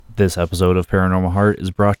This episode of Paranormal Heart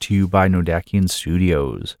is brought to you by Nodakian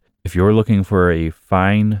Studios. If you're looking for a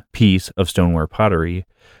fine piece of stoneware pottery,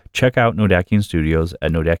 check out Nodakian Studios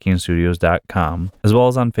at nodakianstudios.com, as well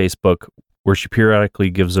as on Facebook, where she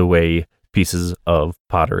periodically gives away pieces of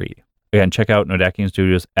pottery. Again, check out Nodakian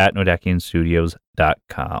Studios at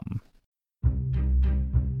nodakianstudios.com.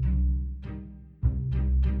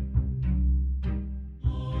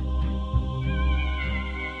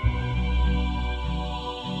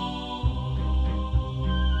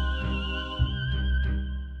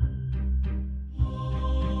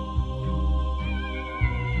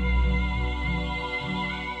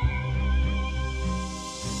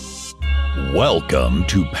 Welcome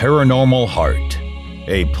to Paranormal Heart,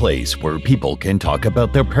 a place where people can talk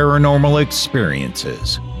about their paranormal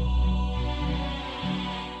experiences.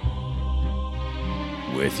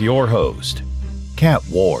 With your host, Kat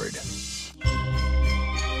Ward.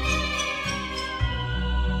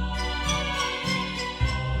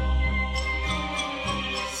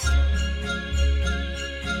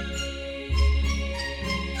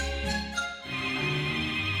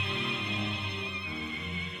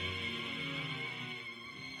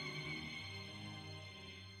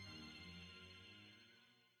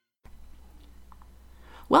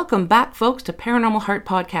 Welcome back, folks, to Paranormal Heart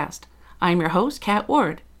Podcast. I'm your host, Kat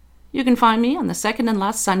Ward. You can find me on the second and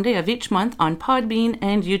last Sunday of each month on Podbean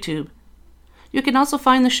and YouTube. You can also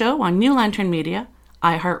find the show on New Lantern Media,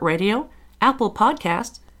 iHeartRadio, Apple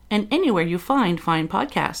Podcasts, and anywhere you find fine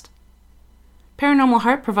podcasts. Paranormal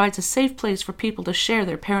Heart provides a safe place for people to share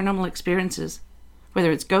their paranormal experiences.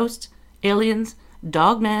 Whether it's ghosts, aliens,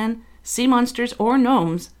 dogman, sea monsters, or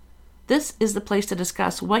gnomes, this is the place to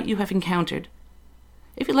discuss what you have encountered.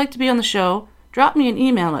 If you'd like to be on the show, drop me an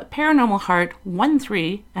email at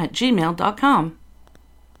paranormalheart13@gmail.com.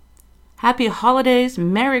 Happy holidays,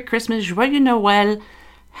 Merry Christmas, Joyeux Noël,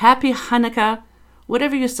 Happy Hanukkah,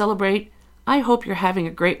 whatever you celebrate, I hope you're having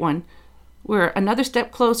a great one. We're another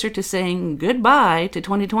step closer to saying goodbye to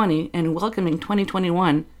 2020 and welcoming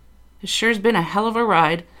 2021. It sure's been a hell of a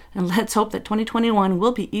ride, and let's hope that 2021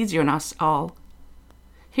 will be easier on us all.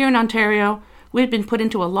 Here in Ontario, we've been put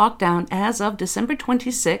into a lockdown as of December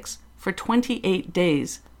 26 for 28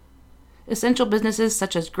 days. Essential businesses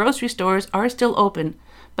such as grocery stores are still open,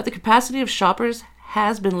 but the capacity of shoppers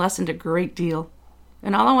has been lessened a great deal.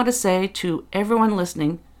 And all I want to say to everyone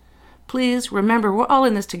listening, please remember we're all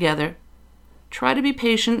in this together. Try to be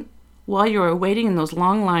patient while you are waiting in those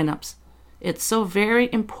long lineups. It's so very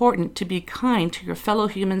important to be kind to your fellow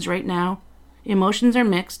humans right now. Emotions are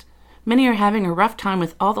mixed. Many are having a rough time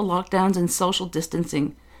with all the lockdowns and social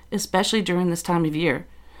distancing, especially during this time of year.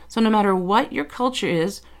 So no matter what your culture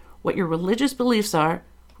is, what your religious beliefs are,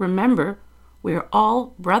 remember, we are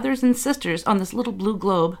all brothers and sisters on this little blue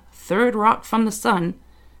globe, third rock from the sun,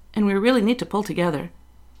 and we really need to pull together.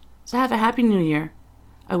 So have a happy new year.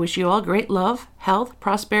 I wish you all great love, health,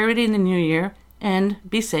 prosperity in the new year, and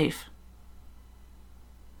be safe.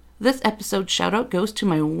 This episode's shout out goes to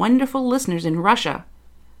my wonderful listeners in Russia.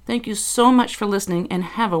 Thank you so much for listening and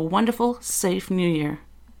have a wonderful, safe new year.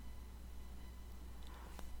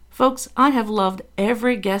 Folks, I have loved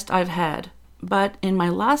every guest I've had, but in my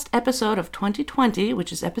last episode of 2020,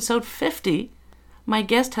 which is episode 50, my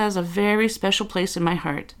guest has a very special place in my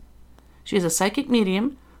heart. She is a psychic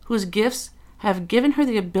medium whose gifts have given her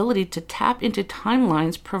the ability to tap into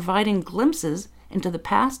timelines, providing glimpses into the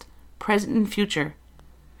past, present, and future.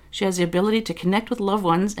 She has the ability to connect with loved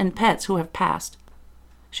ones and pets who have passed.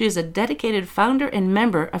 She is a dedicated founder and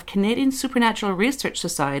member of Canadian Supernatural Research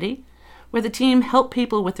Society, where the team help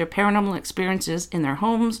people with their paranormal experiences in their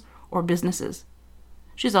homes or businesses.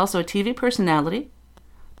 She's also a TV personality,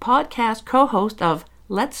 podcast co-host of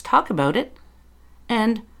Let's Talk About It,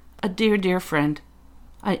 and a dear, dear friend.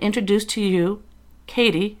 I introduce to you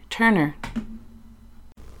Katie Turner.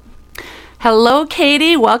 Hello,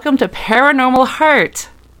 Katie. Welcome to Paranormal Heart.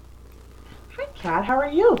 Hi, Kat. How are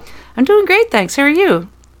you? I'm doing great, thanks. How are you?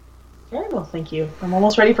 Very well, thank you. I'm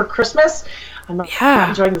almost ready for Christmas. I'm not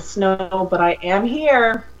enjoying the snow, but I am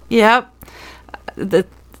here. Yep.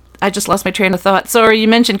 I just lost my train of thought. Sorry, you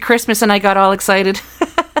mentioned Christmas and I got all excited.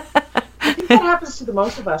 I think that happens to the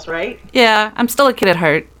most of us, right? Yeah, I'm still a kid at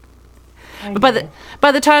heart. But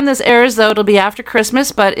by the time this airs, though, it'll be after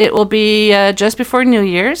Christmas, but it will be just before New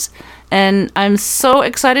Year's. And I'm so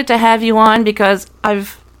excited to have you on because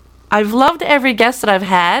I've loved every guest that I've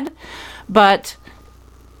had, but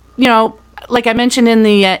you know, like I mentioned in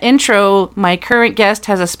the intro, my current guest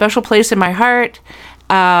has a special place in my heart.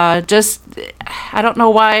 I don't know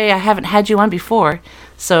why I haven't had you on before.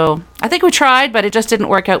 So I think we tried, but it just didn't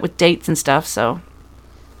work out with dates and stuff. So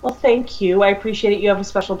Well, thank you. I appreciate it. You have a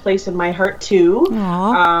special place in my heart, too.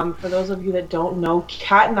 For those of you that don't know,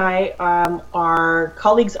 Kat and I are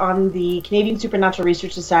colleagues on the Canadian Supernatural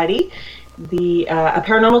Research Society, a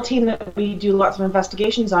paranormal team that we do lots of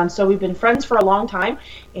investigations on. So we've been friends for a long time,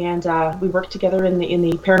 and we work together in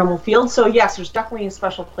the paranormal field. So, yes, there's definitely a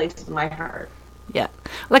special place in my heart. Yeah.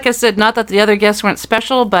 Like I said, not that the other guests weren't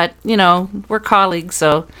special, but, we're colleagues,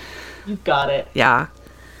 so... You've got it. Yeah.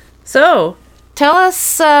 So... Tell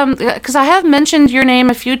us, because I have mentioned your name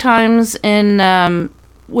a few times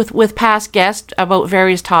with past guests about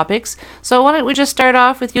various topics. So why don't we just start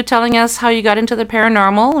off with you telling us how you got into the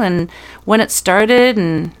paranormal and when it started,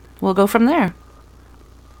 and we'll go from there.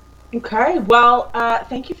 Okay. Well,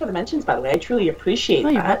 thank you for the mentions, by the way. I truly appreciate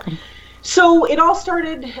that. You're welcome. So it all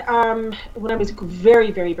started when I was very,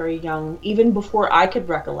 very, very young, even before I could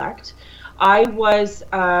recollect. I've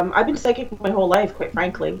been psychic my whole life, quite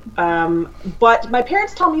frankly. But my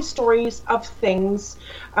parents tell me stories of things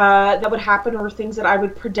that would happen or things that I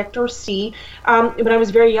would predict or see when I was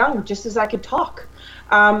very young, just as I could talk.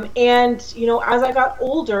 And, as I got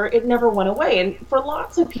older, it never went away. And for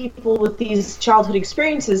lots of people with these childhood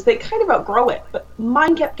experiences, they kind of outgrow it, but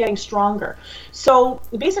mine kept getting stronger. So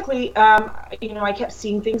basically, I kept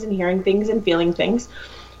seeing things and hearing things and feeling things.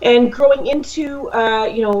 And growing into,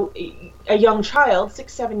 a young child,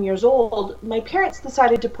 6-7 years old, my parents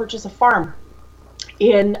decided to purchase a farm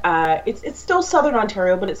in, it's still Southern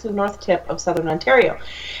Ontario, but it's the north tip of Southern Ontario.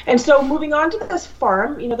 And so moving on to this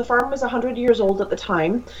farm, the farm was 100 years old at the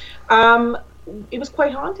time, it was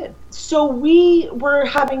quite haunted. So we were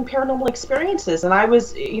having paranormal experiences, and I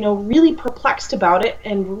was, really perplexed about it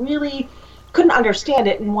and really couldn't understand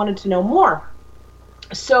it and wanted to know more.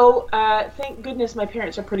 So thank goodness my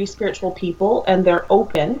parents are pretty spiritual people, and they're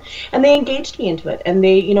open, and they engaged me into it, and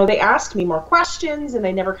they asked me more questions, and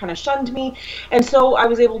they never kind of shunned me, and so I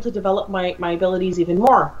was able to develop my abilities even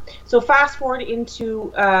more. So fast forward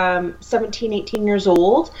into 17, 18 years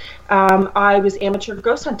old, I was amateur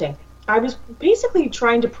ghost hunting. I was basically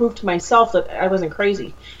trying to prove to myself that I wasn't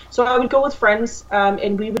crazy. So I would go with friends,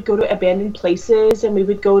 and we would go to abandoned places, and we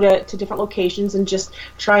would go to different locations and just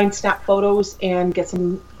try and snap photos and get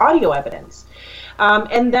some audio evidence.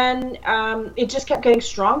 And then it just kept getting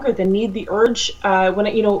stronger, the need, the urge.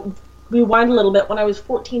 Rewind a little bit, when I was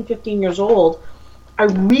 14, 15 years old, I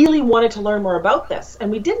really wanted to learn more about this, and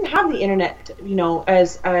we didn't have the internet,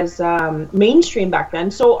 as mainstream back then.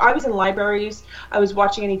 So I was in libraries, I was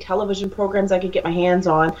watching any television programs I could get my hands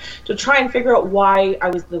on to try and figure out why I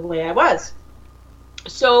was the way I was.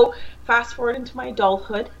 So fast forward into my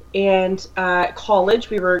adulthood and college,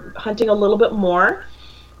 we were hunting a little bit more.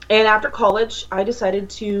 And after college, I decided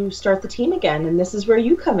to start the team again, and this is where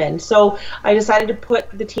you come in. So I decided to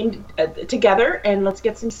put the team together, and let's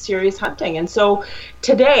get some serious hunting. And so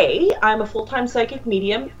today, I'm a full-time psychic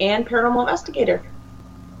medium and paranormal investigator.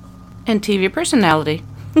 And TV personality.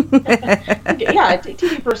 Yeah,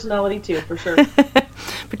 TV personality too, for sure.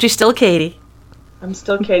 But you're still Katie. I'm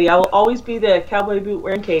still Katie. I will always be the cowboy boot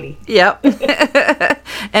wearing Katie. Yep.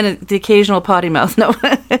 And the occasional potty mouth. No.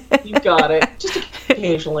 You got it. Just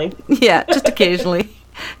occasionally. Yeah, just occasionally.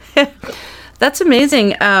 That's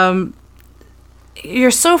amazing.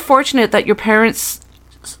 You're so fortunate that your parents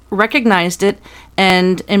recognized it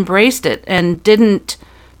and embraced it and didn't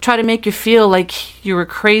try to make you feel like you were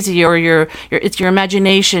crazy or it's your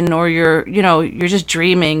imagination or you're just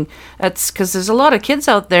dreaming. That's because there's a lot of kids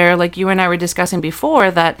out there, like you and I were discussing before,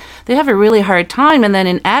 that they have a really hard time, and then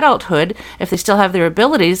in adulthood, if they still have their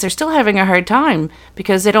abilities, they're still having a hard time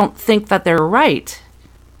because they don't think that they're right.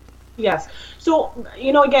 Yes. So,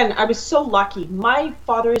 again, I was so lucky. My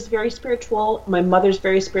father is very spiritual, my mother's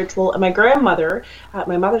very spiritual, and my grandmother,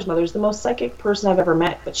 my mother's mother, is the most psychic person I've ever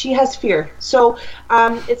met, but she has fear. So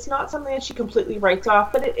it's not something that she completely writes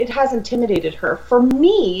off, but it has intimidated her. For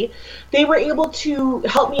me, they were able to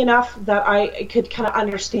help me enough that I could kind of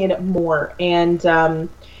understand it more. And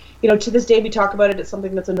to this day we talk about it. It's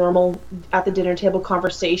something that's a normal at the dinner table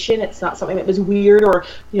conversation. It's not something that was weird, or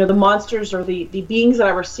the monsters or the beings that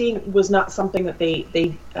I was seeing was not something that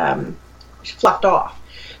they fluffed off.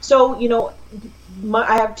 So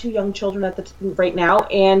I have 2 young children right now,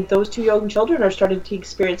 and those 2 young children are starting to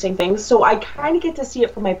experiencing things. So I kind of get to see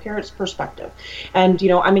it from my parents' perspective, and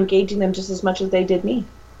I'm engaging them just as much as they did me.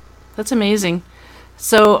 That's amazing.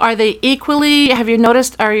 So have you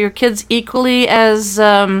noticed, are your kids equally as,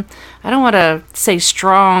 I don't want to say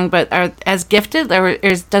strong, but are as gifted? Or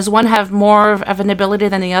does one have more of an ability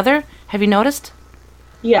than the other? Have you noticed?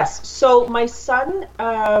 Yes. So my son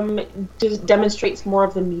demonstrates more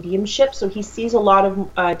of the mediumship. So he sees a lot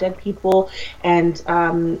of dead people, and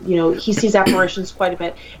he sees apparitions quite a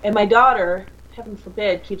bit. And my daughter, heaven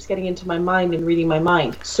forbid, keeps getting into my mind and reading my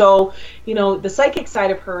mind. So the psychic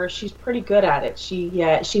side of her, she's pretty good at it. She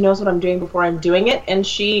knows what I'm doing before I'm doing it, and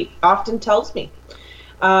she often tells me.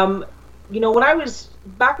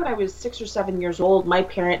 Back when I was 6 or 7 years old, my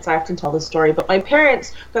parents, I often tell this story, but my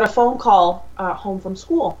parents got a phone call home from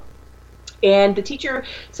school. And the teacher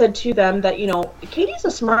said to them that, Katie's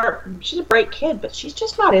she's a bright kid, but she's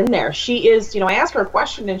just not in there. She is, I ask her a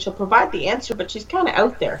question and she'll provide the answer, but she's kind of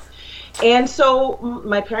out there. And so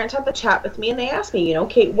my parents had the chat with me and they asked me,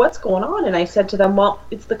 Kate, what's going on? And I said to them, well,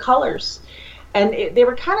 it's the colors. And they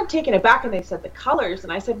were kind of taken aback, and they said, the colors.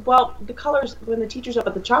 And I said, well, the colors, when the teacher's up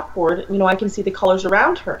at the chalkboard, I can see the colors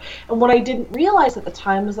around her. And what I didn't realize at the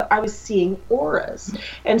time was that I was seeing auras.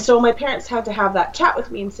 And so my parents had to have that chat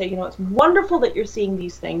with me and say, it's wonderful that you're seeing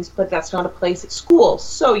these things, but that's not a place at school.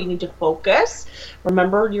 So you need to focus.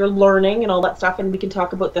 Remember, you're learning and all that stuff, and we can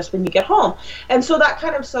talk about this when you get home. And so that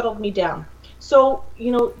kind of settled me down. So,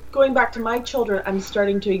 going back to my children, I'm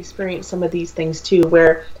starting to experience some of these things too,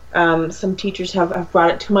 where some teachers have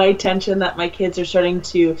brought it to my attention that my kids are starting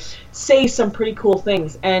to say some pretty cool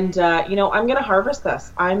things. And, I'm going to harvest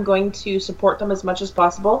this. I'm going to support them as much as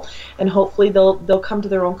possible, and hopefully they'll come to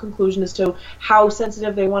their own conclusion as to how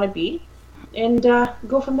sensitive they want to be, and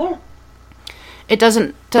go from there. It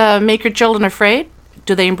doesn't make your children afraid?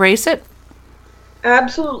 Do they embrace it?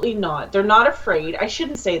 Absolutely not. They're not afraid. I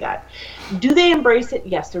shouldn't say that. Do they embrace it?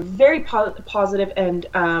 Yes, they're very positive and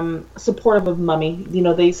supportive of Mummy.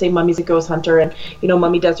 They say Mummy's a ghost hunter, and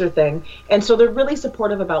Mummy does her thing, and so they're really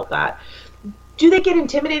supportive about that. Do they get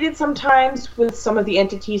intimidated sometimes with some of the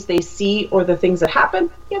entities they see or the things that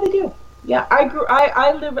happen? Yeah, they do. Yeah,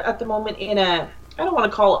 I live at the moment in I don't want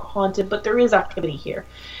to call it haunted, but there is activity here,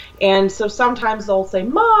 and so sometimes they'll say,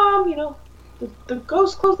 Mom, the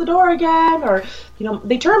ghost closed the door again, or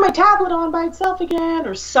they turned my tablet on by itself again,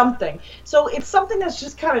 or something. So it's something that's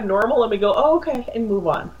just kind of normal, and we go, oh, okay, and move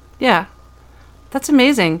on. Yeah, that's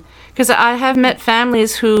amazing, because I have met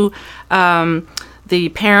families who the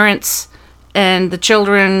parents and the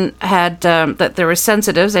children had that they were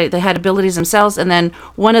sensitives. They had abilities themselves, and then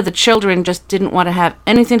one of the children just didn't want to have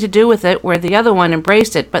anything to do with it, where the other one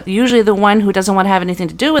embraced it. But usually the one who doesn't want to have anything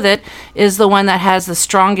to do with it is the one that has the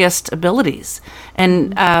strongest abilities.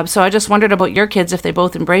 And so I just wondered about your kids, if they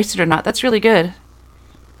both embraced it or not. That's really good.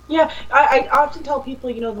 Yeah, I often tell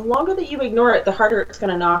people, the longer that you ignore it, the harder it's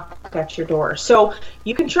going to knock at your door. So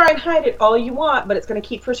you can try and hide it all you want, but it's going to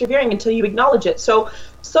keep persevering until you acknowledge it. So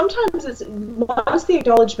sometimes once the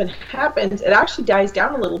acknowledgement happens, it actually dies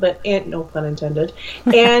down a little bit, and no pun intended,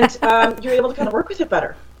 and you're able to kind of work with it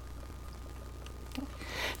better.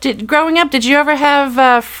 Growing up, did you ever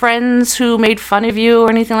have friends who made fun of you or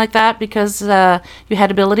anything like that because you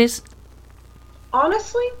had abilities?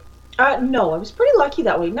 Honestly, no, I was pretty lucky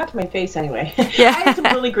that way. Not to my face, anyway. Yeah. I had some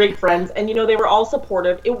really great friends, and they were all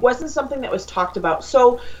supportive. It wasn't something that was talked about.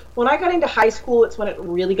 So when I got into high school, it's when it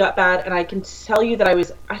really got bad, and I can tell you that I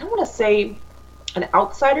don't want to say an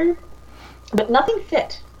outsider, but nothing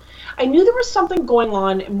fit. I knew there was something going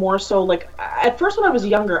on, more so like at first when I was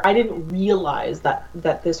younger, I didn't realize that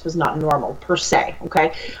this was not normal per se.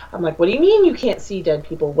 Okay, I'm like, what do you mean you can't see dead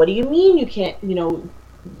people? What do you mean you can't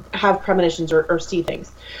have premonitions or see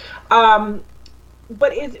things?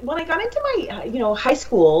 But when I got into my, high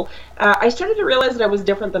school, I started to realize that I was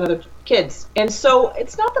different than other kids. And so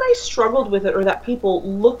it's not that I struggled with it or that people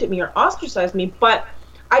looked at me or ostracized me, but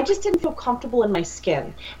I just didn't feel comfortable in my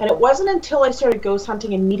skin. And it wasn't until I started ghost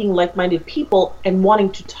hunting and meeting like-minded people and wanting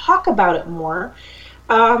to talk about it more,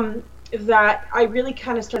 that I really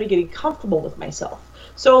kind of started getting comfortable with myself.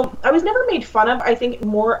 So I was never made fun of. I think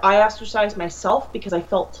more I ostracized myself because I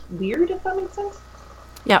felt weird, if that makes sense.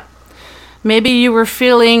 Yeah. Maybe you were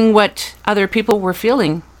feeling what other people were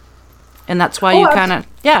feeling, and that's why you kind of,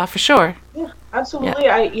 yeah, for sure. Yeah, absolutely.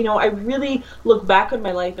 Yeah. I really look back on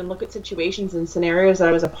my life and look at situations and scenarios that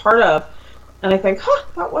I was a part of, and I think,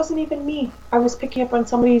 that wasn't even me. I was picking up on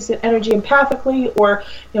somebody's energy empathically, or,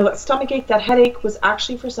 that stomachache, that headache was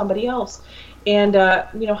actually for somebody else. And,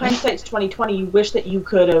 hindsight's 20/20. You wish that you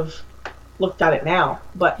could have looked at it now,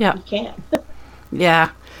 but you can't. Yeah.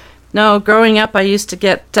 No, growing up, I used to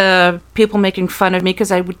get people making fun of me because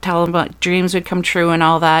I would tell them about dreams would come true and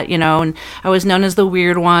all that, and I was known as the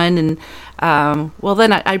weird one. And,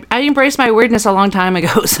 then I embraced my weirdness a long time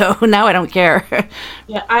ago, so now I don't care.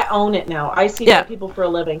 Yeah, I own it now. I see dead people for a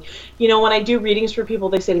living. When I do readings for people,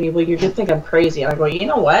 they say to me, well, you just think I'm crazy. And I go, you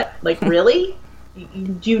know what? Like, really?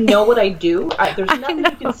 do you know what I do? There's nothing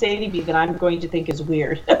you can say to me that I'm going to think is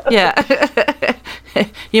weird. Yeah.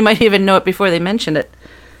 You might even know it before they mention it.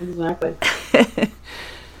 Exactly.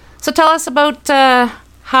 So tell us about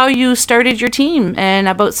how you started your team and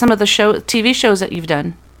about some of the TV shows that you've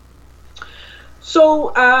done.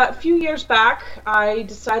 So a few years back, I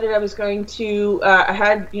decided I was going to, I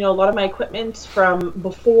had, a lot of my equipment from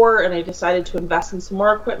before, and I decided to invest in some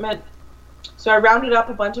more equipment. So I rounded up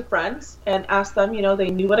a bunch of friends and asked them, they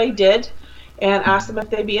knew what I did, and asked them if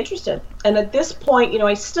they'd be interested. And at this point,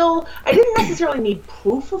 I didn't necessarily need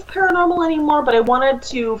proof of paranormal anymore, but I wanted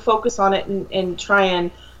to focus on it and try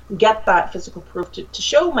and get that physical proof to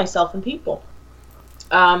show myself and people.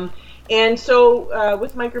 And so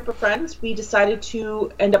with my group of friends, we decided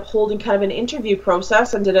to end up holding kind of an interview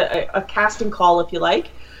process and did a casting call, if you like,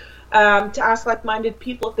 to ask like-minded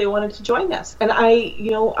people if they wanted to join us. And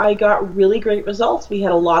I got really great results. We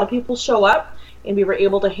had a lot of people show up, and we were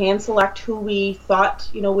able to hand select who we thought,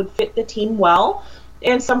 would fit the team well.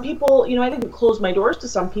 And some people, I didn't close my doors to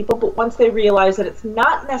some people, but once they realized that it's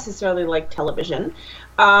not necessarily like television,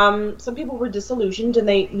 some people were disillusioned, and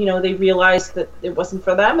they realized that it wasn't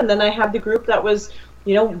for them. And then I had the group that was,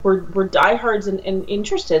 were diehards and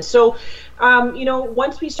interested. So,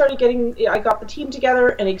 once we started I got the team together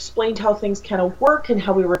and explained how things kind of work and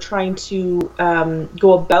how we were trying to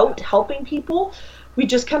go about helping people, we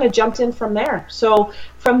just kind of jumped in from there. So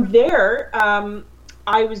from there,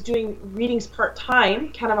 I was doing readings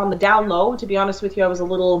part-time, kind of on the down low. To be honest with you, I was a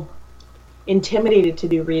little intimidated to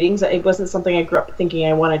do readings. It wasn't something I grew up thinking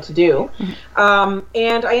I wanted to do. Mm-hmm.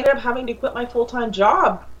 And I ended up having to quit my full-time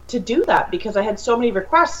job to do that because I had so many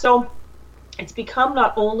requests. So it's become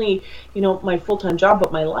not only, my full-time job,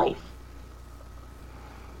 but my life.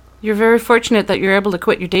 You're very fortunate that you're able to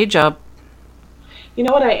quit your day job. You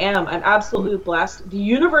know what I am? I'm absolutely blessed. The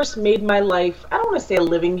universe made my life, I don't want to say a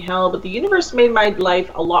living hell, but the universe made my life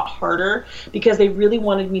a lot harder because they really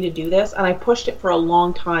wanted me to do this, and I pushed it for a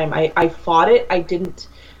long time. I fought it. I didn't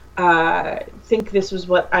think this was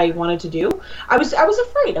what I wanted to do. I was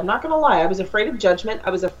afraid. I'm not going to lie. I was afraid of judgment.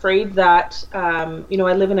 I was afraid that, I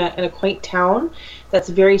live in a quaint town that's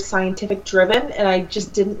very scientific driven, and I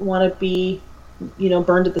just didn't want to be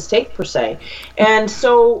burned at the stake per se. And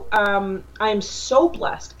so I'm so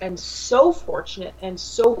blessed and so fortunate and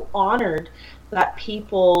so honored that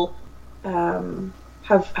people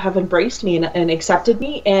have embraced me and accepted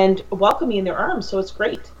me and welcomed me in their arms. So it's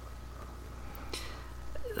great.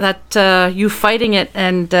 That you fighting it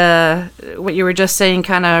and what you were just saying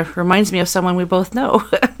kind of reminds me of someone we both know.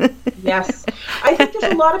 Yes. I think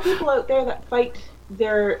there's a lot of people out there that fight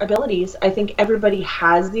their abilities. I think everybody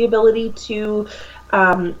has the ability to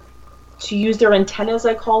use their antennas,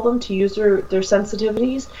 I call them, to use their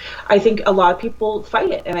sensitivities. I think a lot of people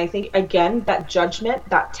fight it. And I think, again, that judgment,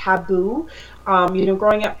 that taboo,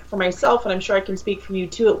 growing up for myself, and I'm sure I can speak for you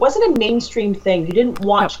too, it wasn't a mainstream thing. You didn't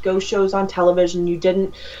watch ghost shows on television. You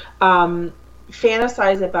didn't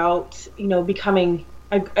fantasize about, becoming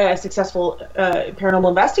a successful paranormal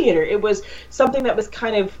investigator. It was something that was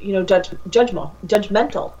kind of,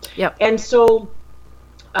 judgmental. Yep. And so,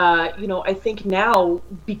 I think now,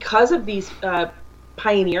 because of these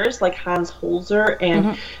pioneers like Hans Holzer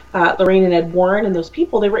and Lorraine and Ed Warren and those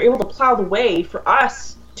people, they were able to plow the way for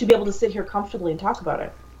us to be able to sit here comfortably and talk about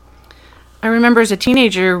it. I remember as a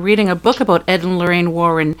teenager reading a book about Ed and Lorraine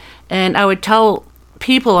Warren, and I would tell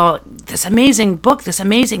people, this amazing book, this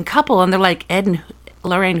amazing couple, and they're like, Ed and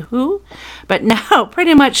Lorraine who? But now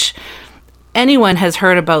pretty much anyone has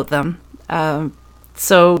heard about them.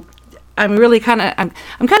 So I'm really kind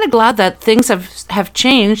of glad that things have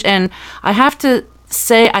changed, and I have to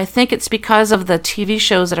say I think it's because of the TV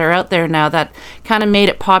shows that are out there now that kind of made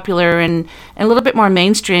it popular and a little bit more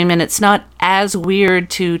mainstream, and it's not as weird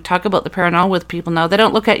to talk about the paranormal with people now. They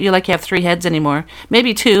don't look at you like you have 3 heads anymore.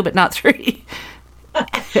 Maybe 2, but not 3.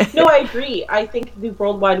 No, I agree. I think the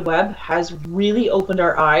World Wide Web has really opened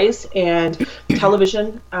our eyes, and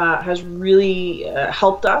television has really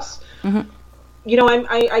helped us. Mm-hmm.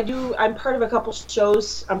 I'm part of a couple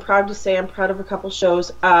shows. I'm proud to say I'm proud of a couple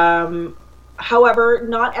shows. However,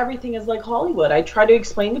 not everything is like Hollywood. I try to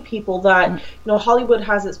explain to people that Hollywood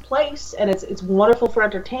has its place and it's wonderful for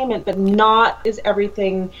entertainment, but not is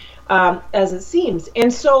everything as it seems.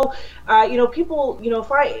 And so, people,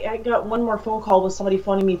 if I got one more phone call with somebody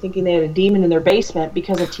phoning me thinking they had a demon in their basement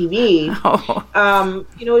because of TV,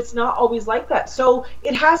 it's not always like that. So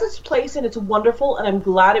it has its place and it's wonderful, and I'm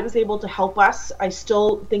glad it was able to help us. I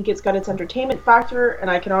still think it's got its entertainment factor,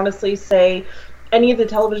 and I can honestly say any of the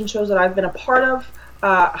television shows that I've been a part of,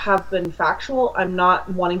 have been factual. I'm not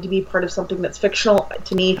wanting to be part of something that's fictional.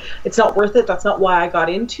 To me, it's not worth it. That's not why I got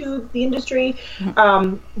into the industry.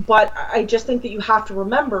 But I just think that you have to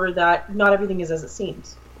remember that not everything is as it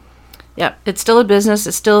seems. Yeah, it's still a business.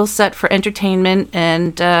 It's still set for entertainment,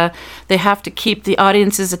 and they have to keep the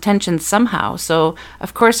audience's attention somehow. So,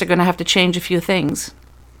 of course, they're going to have to change a few things.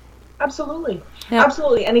 Absolutely. Yeah.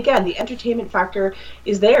 Absolutely. And again, the entertainment factor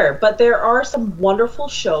is there, but there are some wonderful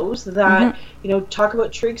shows that, talk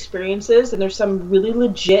about true experiences, and there's some really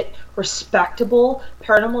legit, respectable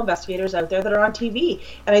paranormal investigators out there that are on TV.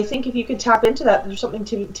 And I think if you could tap into that, there's something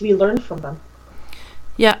to be learned from them.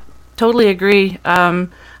 Yeah, totally agree.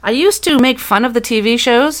 I used to make fun of the TV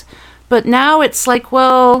shows, but now it's like,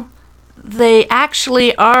 well, they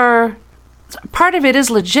actually are, part of it is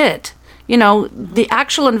legit. The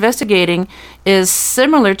actual investigating is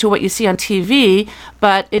similar to what you see on TV,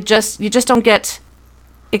 but you just don't get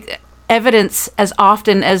evidence as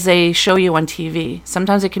often as they show you on TV.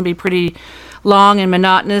 Sometimes it can be pretty long and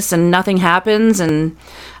monotonous and nothing happens, and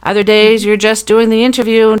other days you're just doing the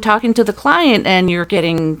interview and talking to the client and you're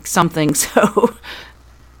getting something. So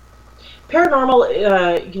paranormal,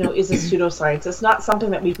 is a pseudoscience. It's not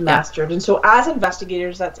something that we've mastered. And so as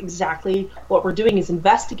investigators, that's exactly what we're doing, is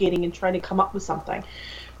investigating and trying to come up with something.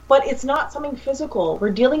 But it's not something physical.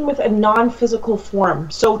 We're dealing with a non-physical form.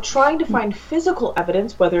 So trying to find physical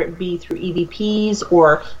evidence, whether it be through EVPs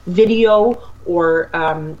or video or,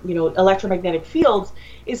 electromagnetic fields,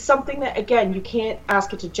 is something that, again, you can't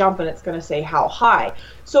ask it to jump and it's going to say how high.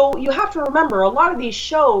 So you have to remember, a lot of these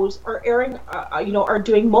shows are airing, are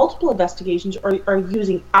doing multiple investigations, or are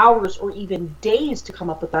using hours or even days to come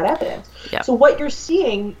up with that evidence. Yep. So what you're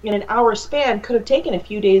seeing in an hour span could have taken a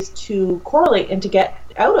few days to correlate and to get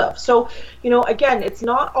out of. So, again, it's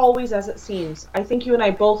not always as it seems. I think you and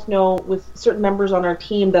I both know, with certain members on our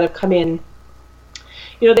team that have come in,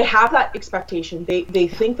 they have that expectation. They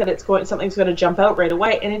think that something's going to jump out right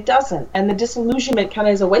away, and it doesn't. And the disillusionment kind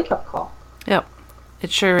of is a wake-up call. Yep,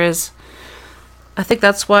 it sure is. I think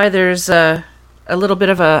that's why there's a little bit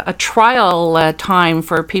of a trial time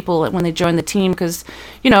for people when they join the team, because,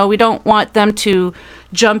 we don't want them to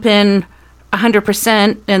jump in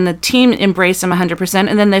 100% and the team embrace them 100%,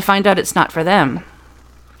 and then they find out it's not for them.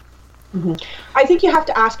 Mm-hmm. I think you have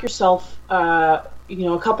to ask yourself,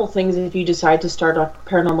 a couple things if you decide to start a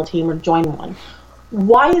paranormal team or join one.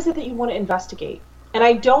 Why is it that you want to investigate? And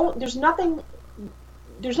there's nothing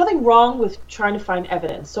wrong with trying to find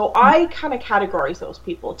evidence. So I kind of categorize those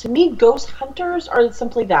people. To me, ghost hunters are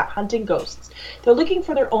simply that, hunting ghosts. They're looking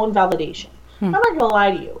for their own validation. I'm not going to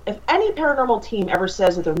lie to you. If any paranormal team ever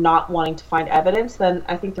says that they're not wanting to find evidence, then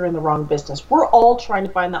I think they're in the wrong business. We're all trying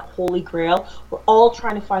to find that holy grail. We're all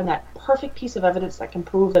trying to find that perfect piece of evidence that can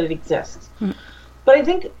prove that it exists. But I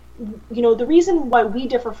think, the reason why we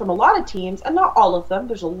differ from a lot of teams, and not all of them,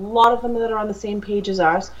 there's a lot of them that are on the same page as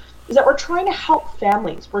us, is that we're trying to help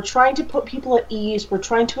families. We're trying to put people at ease. We're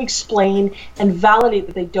trying to explain and validate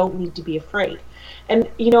that they don't need to be afraid. And,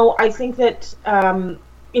 I think that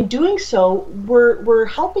in doing so, we're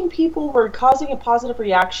helping people, we're causing a positive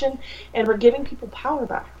reaction, and we're giving people power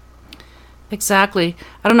back. Exactly.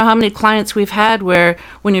 I don't know how many clients we've had where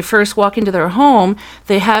when you first walk into their home,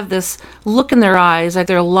 they have this look in their eyes, like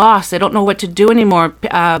they're lost. They don't know what to do anymore.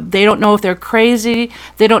 They don't know if they're crazy.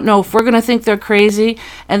 They don't know if we're going to think they're crazy.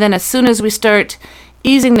 And then as soon as we start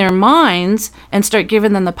easing their minds and start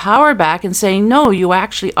giving them the power back and saying, no, you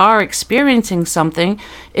actually are experiencing something,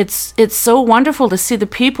 it's so wonderful to see the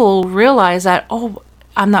people realize that, oh,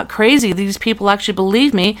 I'm not crazy. These people actually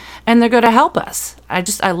believe me, and they're going to help us.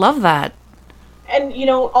 I love that. And,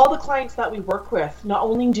 all the clients that we work with, not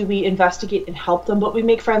only do we investigate and help them, but we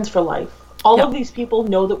make friends for life. All of these people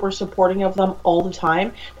know that we're supporting of them all the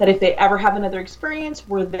time, that if they ever have another experience,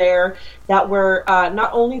 we're there, that we're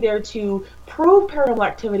not only there to prove paranormal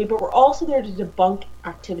activity, but we're also there to debunk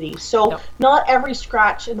activity. So not every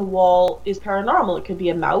scratch in the wall is paranormal. It could be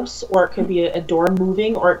a mouse, or it could be a door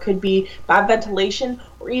moving, or it could be bad ventilation,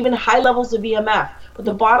 or even high levels of EMF. But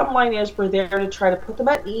the bottom line is we're there to try to put them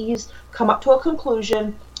at ease, come up to a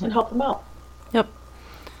conclusion, and help them out. Yep.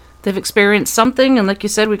 They've experienced something, and like you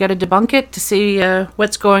said, we got to debunk it to see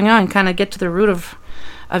what's going on, kind of get to the root of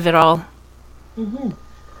it all. Mm-hmm.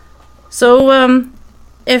 So,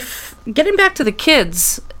 if getting back to the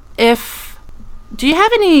kids, do you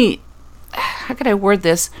have any? How could I word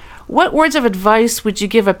this? What words of advice would you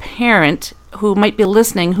give a parent who might be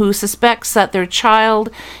listening who suspects that their child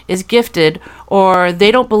is gifted, or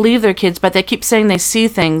they don't believe their kids, but they keep saying they see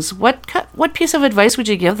things? What piece of advice would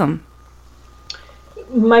you give them?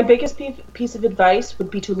 My biggest piece of advice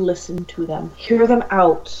would be to listen to them, hear them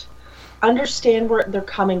out. understand where they're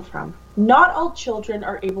coming from. Not all children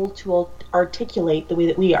are able to articulate the way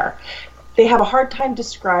that we are. They have a hard time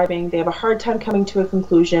describing. They have a hard time coming to a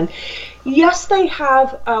conclusion. Yes, they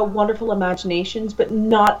have wonderful imaginations, but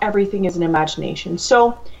not everything is an imagination.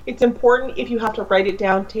 So it's important, if you have to write it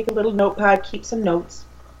down, take a little notepad, keep some notes,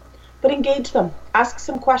 but engage them. Ask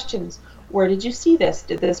some questions. Where did you see this?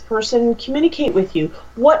 Did this person communicate with you?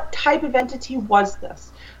 What type of entity was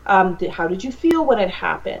this? How did you feel when it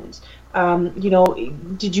happened?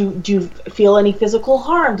 Did you feel any physical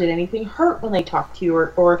harm? Did anything hurt when they talked to you,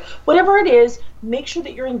 or whatever it is? Make sure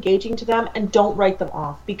that you're engaging to them and don't write them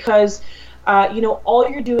off, because all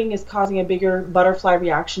you're doing is causing a bigger butterfly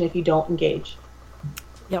reaction if you don't engage.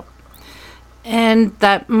 Yep. And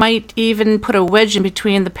that might even put a wedge in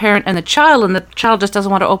between the parent and the child just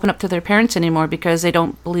doesn't want to open up to their parents anymore because they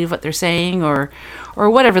don't believe what they're saying, or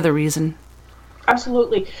whatever the reason.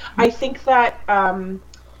 Absolutely. I think that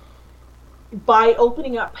by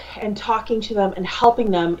opening up and talking to them and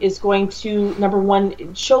helping them is going to, number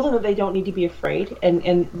one, show them that they don't need to be afraid.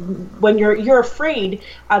 And when you're afraid,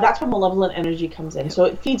 that's when malevolent energy comes in. So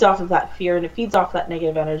it feeds off of that fear, and it feeds off that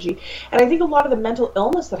negative energy. And I think a lot of the mental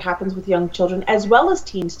illness that happens with young children, as well as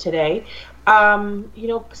teens today,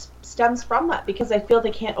 stems from that, because they feel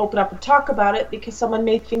they can't open up and talk about it because someone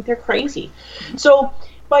may think they're crazy. So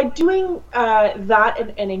by doing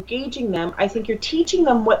that and engaging them, I think you're teaching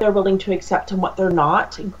them what they're willing to accept and what they're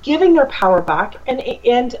not, giving their power back,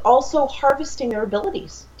 and also harvesting their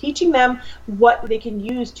abilities, teaching them what they can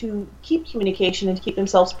use to keep communication and to keep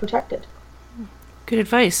themselves protected. Good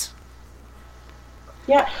advice.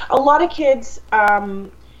 Yeah, a lot of kids,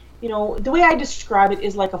 the way I describe it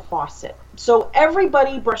is like a faucet. So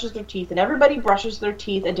everybody brushes their teeth, and everybody brushes their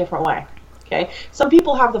teeth a different way. Okay. Some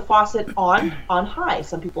people have the faucet on high.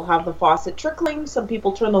 Some people have the faucet trickling. Some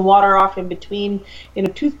people turn the water off in between,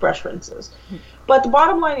 toothbrush rinses. But the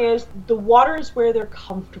bottom line is, the water is where they're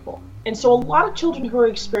comfortable. And so a lot of children who are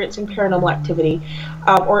experiencing paranormal activity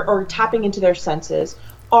or tapping into their senses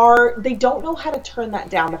they don't know how to turn that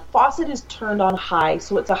down. The faucet is turned on high,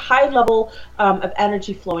 so it's a high level of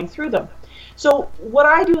energy flowing through them. So what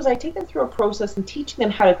I do is I take them through a process and teach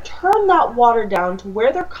them how to turn that water down to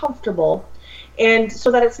where they're comfortable, and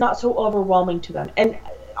so that it's not so overwhelming to them. And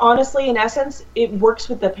honestly, in essence, it works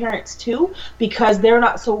with the parents too, because they're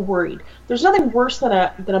not so worried. There's nothing worse than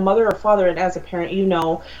a mother or father, and as a parent, you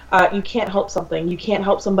can't help something. You can't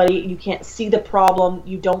help somebody. You can't see the problem.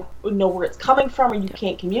 You don't know where it's coming from, or you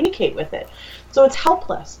can't communicate with it. So it's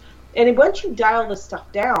helpless. And once you dial this stuff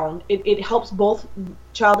down, it helps both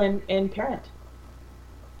child and parent.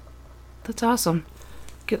 That's awesome.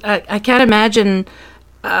 I can't imagine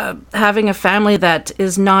having a family that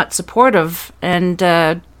is not supportive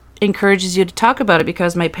and encourages you to talk about it,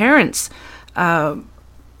 because my parents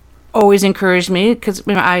always encouraged me, because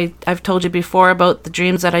I've told you before about the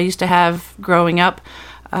dreams that I used to have growing up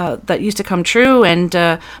that used to come true, and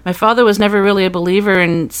my father was never really a believer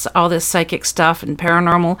in all this psychic stuff and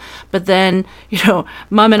paranormal, but then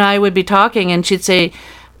Mom and I would be talking and she'd say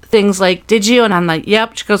things like, "Did you?" And I'm like,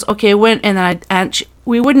 "Yep." She goes, "Okay, when?" And then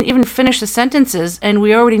we wouldn't even finish the sentences, and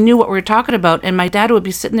we already knew what we were talking about. And my dad would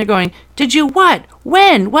be sitting there going, "Did you what?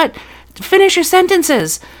 When? What? Finish your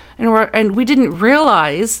sentences." And we didn't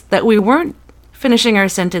realize that we weren't finishing our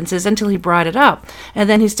sentences until he brought it up. And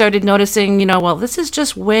then he started noticing, well, this is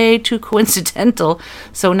just way too coincidental.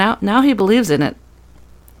 So now he believes in it.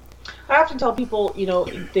 I often tell people,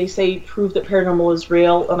 they say prove that paranormal is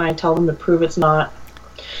real, and I tell them to prove it's not.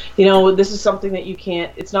 This is something that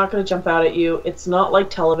it's not going to jump out at you. It's not like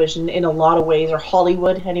television in a lot of ways, or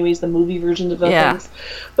Hollywood, anyways, the movie versions of things.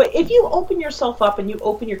 But if you open yourself up and you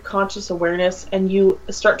open your conscious awareness and you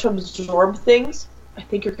start to absorb things, I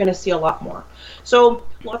think you're going to see a lot more. So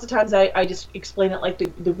lots of times I just explain it like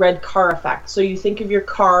the red car effect. So you think of your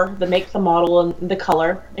car, the make, the model, and the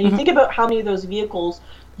color, and you think about how many of those vehicles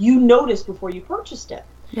you noticed before you purchased it.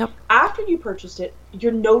 Yep. After you purchased it,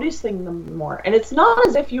 you're noticing them more. And it's not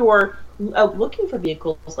as if you're out looking for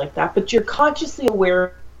vehicles like that, but you're consciously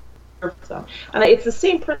aware of them. And it's the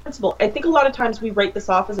same principle. I think a lot of times we write this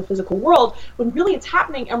off as a physical world, when really it's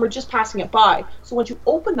happening and we're just passing it by. So once you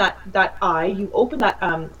open that eye, you open that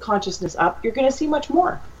consciousness up, you're going to see much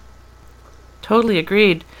more. Totally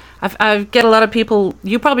agreed. I get a lot of people,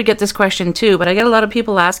 you probably get this question too, but I get a lot of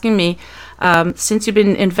people asking me, since you've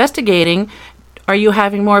been investigating, are you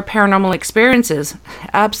having more paranormal experiences?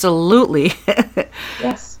 Absolutely.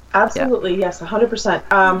 Yes, absolutely. Yeah. Yes,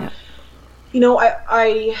 100%.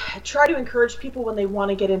 I try to encourage people when they want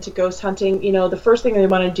to get into ghost hunting, the first thing they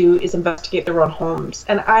want to do is investigate their own homes.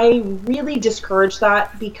 And I really discourage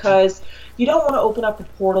that because you don't want to open up a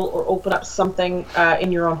portal or open up something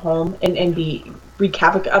in your own home and wreak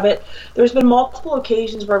havoc of it. There's been multiple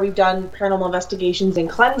occasions where we've done paranormal investigations and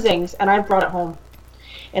cleansings, and I've brought it home.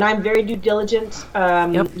 And I'm very due diligent.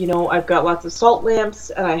 Yep. I've got lots of salt lamps,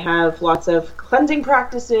 and I have lots of cleansing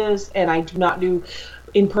practices, and I do not do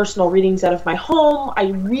impersonal readings out of my home. I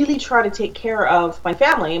really try to take care of my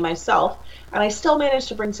family and myself, and I still manage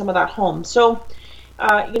to bring some of that home. So,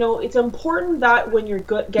 it's important that when you're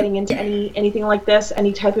getting into anything like this,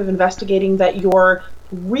 any type of investigating, that you're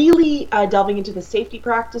really delving into the safety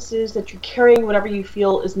practices, that you're carrying whatever you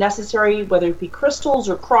feel is necessary, whether it be crystals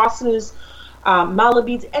or crosses, mala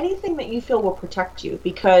beads, anything that you feel will protect you,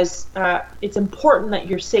 because it's important that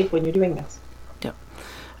you're safe when you're doing this.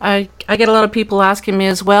 I get a lot of people asking me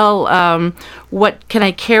as well, what can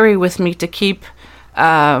I carry with me to keep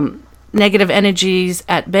negative energies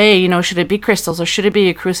at bay? Should it be crystals or should it be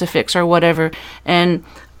a crucifix or whatever? And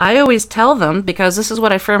I always tell them, because this is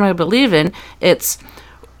what I firmly believe in, it's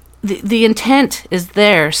the intent is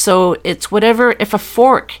there. So it's whatever,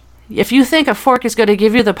 if you think a fork is going to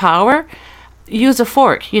give you the power, use a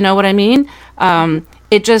fork. You know what I mean?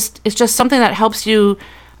 It's just something that helps you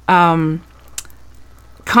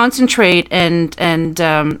concentrate and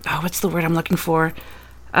what's the word I'm looking for?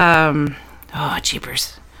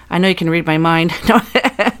 Jeepers. I know you can read my mind. It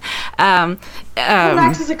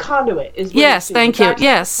acts as a conduit. Yes, thank you.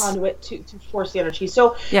 Yes. A conduit to force the energy.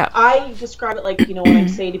 So yeah. I describe it like, when I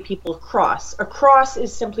say to people cross. A cross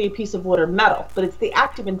is simply a piece of wood or metal, but it's the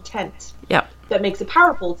active intent. Yep. That makes it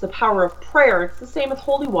powerful. It's the power of prayer. It's the same with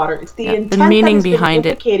holy water. It's the intent, the meaning that has behind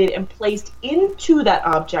been implicated and placed into that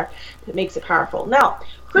object that makes it powerful. Now,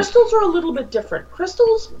 crystals are a little bit different.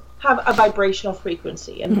 Crystals have a vibrational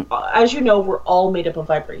frequency, and as you know, we're all made up of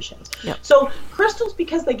vibrations. Yep. So crystals,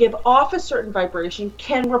 because they give off a certain vibration,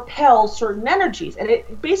 can repel certain energies, and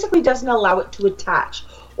it basically doesn't allow it to attach,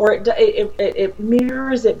 or it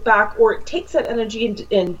mirrors it back, or it takes that energy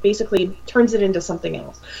and basically turns it into something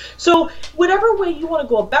else. So whatever way you want to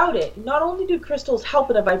go about it, not only do crystals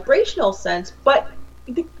help in a vibrational sense, but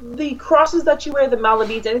the crosses that you wear, the mala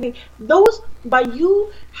beads, anything, those, by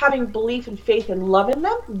you having belief and faith and love in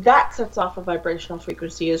them, that sets off a vibrational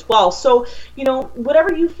frequency as well. So,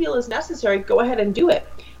 whatever you feel is necessary, go ahead and do it.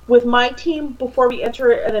 With my team, before we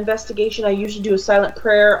enter an investigation, I usually do a silent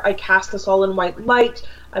prayer. I cast us all in white light.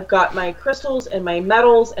 I've got my crystals and my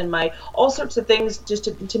metals and my all sorts of things just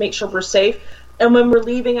to make sure we're safe. And when we're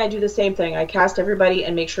leaving, I do the same thing. I cast everybody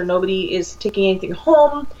and make sure nobody is taking anything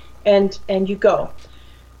home, and you go.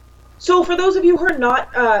 So for those of you who are not,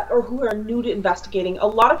 or who are new to investigating, a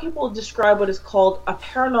lot of people describe what is called a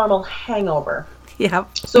paranormal hangover. Yeah.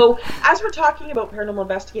 So as we're talking about paranormal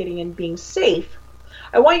investigating and being safe,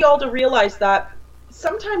 I want you all to realize that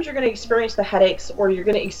sometimes you're going to experience the headaches, or you're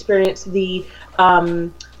going to experience the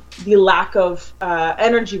lack of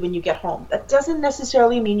energy when you get home. That doesn't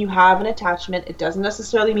necessarily mean you have an attachment. It doesn't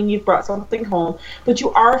necessarily mean you've brought something home, but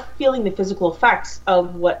you are feeling the physical effects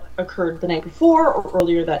of what occurred the night before or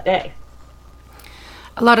earlier that day.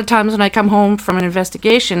 A lot of times when I come home from an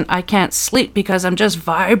investigation, I can't sleep because I'm just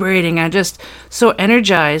vibrating. I'm just so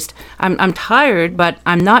energized. I'm tired, but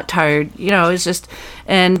I'm not tired. It's just,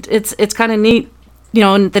 and it's kind of neat.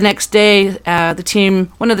 And the next day,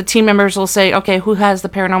 one of the team members will say, "Okay, who has the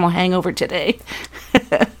paranormal hangover today?"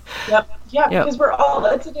 Yep. Because we're all,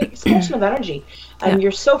 it's an expulsion of energy, and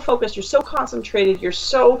you're so focused, you're so concentrated, you're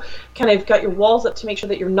so kind of got your walls up to make sure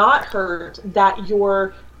that you're not hurt, that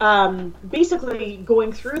you're basically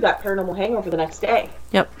going through that paranormal hangover the next day.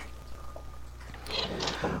 Yep.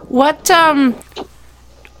 What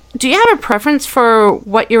do you have a preference for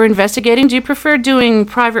what you're investigating? Do you prefer doing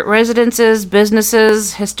private residences,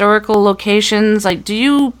 businesses, historical locations? Like, do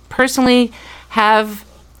you personally have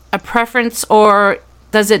a preference, or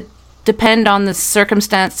does it depend on the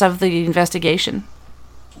circumstance of the investigation?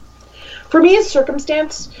 For me, it's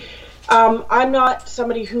circumstance. I'm not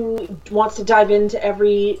somebody who wants to dive into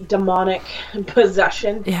every demonic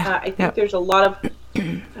possession. I think there's a lot of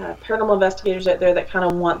paranormal investigators out there that kind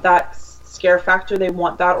of want that scare factor. They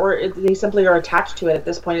want that, or they simply are attached to it at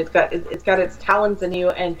this point. It's got its talents in you,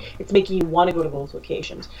 and it's making you want to go to those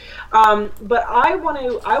locations. But I want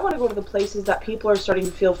to go to the places that people are starting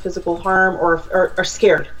to feel physical harm or are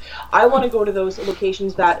scared. I want to go to those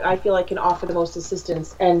locations that I feel like can offer the most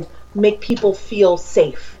assistance and make people feel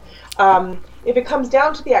safe. If it comes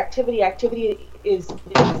down to the activity is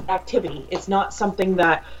activity. It's not something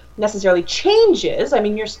that necessarily changes. I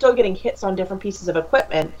mean, you're still getting hits on different pieces of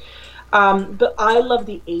equipment. But I love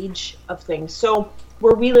the age of things. So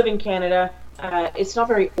where we live in Canada, it's not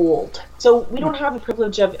very old. So we don't have the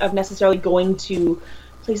privilege of necessarily going to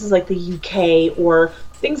places like the UK or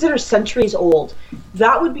things that are centuries old.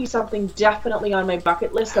 That would be something definitely on my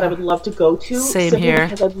bucket list that I would love to go to. Same here.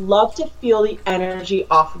 Because I'd love to feel the energy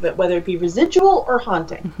off of it, whether it be residual or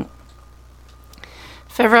haunting.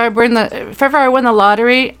 If ever I win the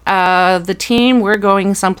lottery, the team, we're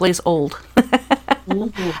going someplace old.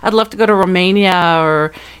 I'd love to go to Romania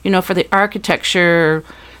or, for the architecture,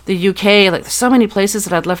 the UK. Like, there's so many places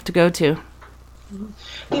that I'd love to go to.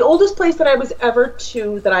 The oldest place that I was ever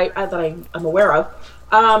to that I'm aware of.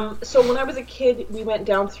 So when I was a kid, we went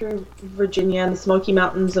down through Virginia and the Smoky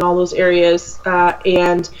Mountains and all those areas,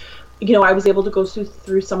 and I was able to go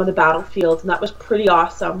through some of the battlefields, and that was pretty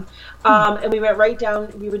awesome. And we went right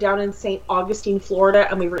down. We were down in St. Augustine, Florida,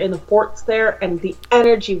 and we were in the forts there, and the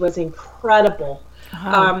energy was incredible.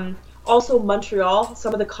 Also Montreal,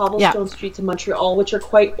 some of the cobblestone streets in Montreal, which are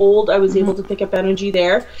quite old, I was able to pick up energy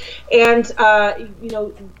there. And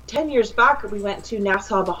 10 years back, we went to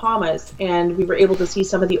Nassau, Bahamas, and we were able to see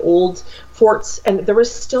some of the old forts, and there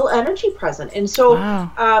was still energy present. And so,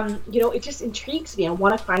 it just intrigues me. I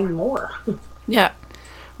want to find more. Yeah.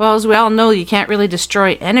 Well, as we all know, you can't really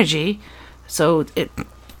destroy energy, so it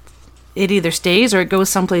either stays or it goes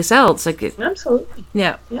someplace else. Absolutely.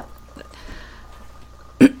 Yeah. Yeah.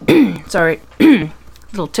 Sorry.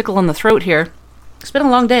 Little tickle in the throat here. It's been a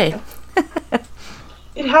long day.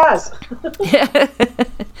 It has. Yeah.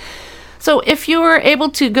 So if you were able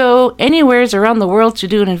to go anywheres around the world to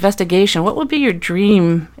do an investigation, what would be your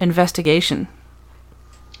dream investigation?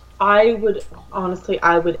 I would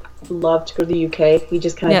love to go to the UK. We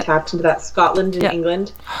just kind of tapped into that. Scotland and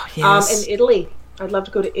England. Oh, yes. And Italy. I'd love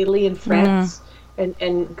to go to Italy and France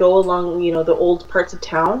and go along, the old parts of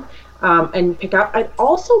town. And pick up. I'd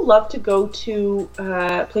also love to go to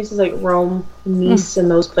places like Rome, Nice, and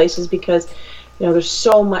those places because, there's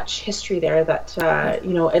so much history there that,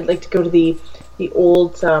 I'd like to go to the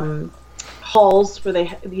old halls where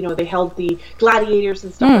they held the gladiators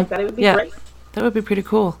and stuff like that. It would be great. That would be pretty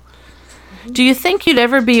cool. Do you think you'd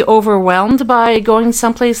ever be overwhelmed by going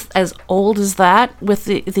someplace as old as that with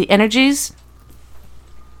the energies?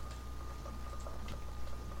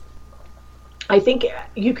 I think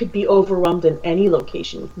you could be overwhelmed in any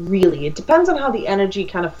location, really. It depends on how the energy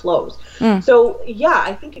kind of flows. So, yeah,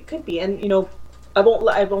 I think it could be. And,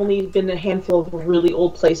 I've only been in a handful of really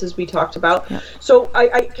old places we talked about. Yeah. So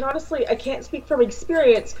I can honestly, I can't speak from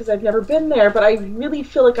experience because I've never been there, but I really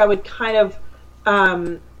feel like I would kind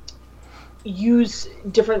of use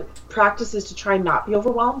different practices to try not be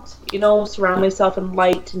overwhelmed, surround myself in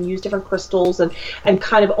light and use different crystals and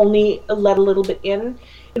kind of only let a little bit in.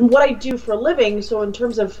 And what I do for a living, so in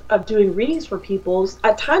terms of doing readings for people,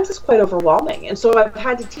 at times it's quite overwhelming. And so I've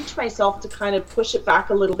had to teach myself to kind of push it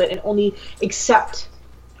back a little bit and only accept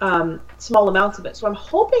small amounts of it. So I'm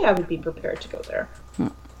hoping I would be prepared to go there.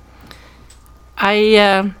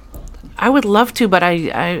 I would love to, but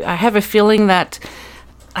I have a feeling that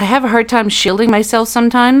I have a hard time shielding myself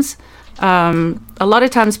sometimes. A lot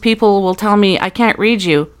of times people will tell me, I can't read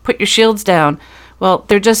you, put your shields down. Well,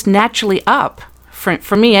 they're just naturally up.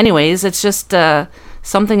 For me anyways, it's just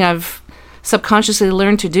something I've subconsciously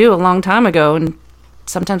learned to do a long time ago, and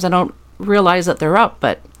sometimes I don't realize that they're up,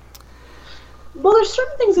 but... Well, there's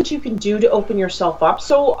certain things that you can do to open yourself up.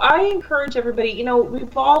 So I encourage everybody,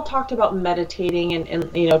 we've all talked about meditating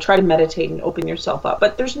and try to meditate and open yourself up,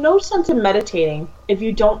 but there's no sense in meditating if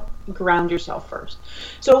you don't ground yourself first.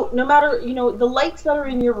 So no matter, the lights that are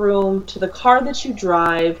in your room, to the car that you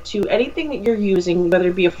drive, to anything that you're using, whether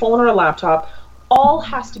it be a phone or a laptop, all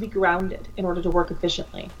has to be grounded in order to work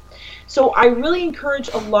efficiently. So I really encourage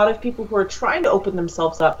a lot of people who are trying to open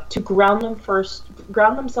themselves up to ground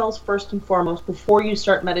themselves first and foremost before you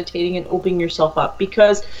start meditating and opening yourself up,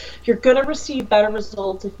 because you're going to receive better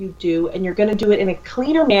results if you do, and you're going to do it in a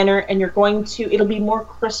cleaner manner, and it'll be more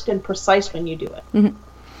crisp and precise when you do it. Mm-hmm.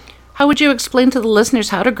 How would you explain to the listeners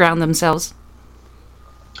how to ground themselves?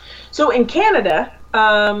 So in Canada,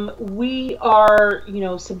 we are,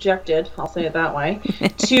 subjected, I'll say it that way,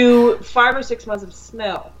 to 5 or 6 months of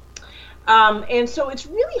snow. And so it's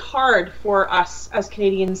really hard for us as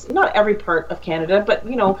Canadians, not every part of Canada, but,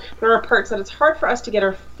 there are parts that it's hard for us to get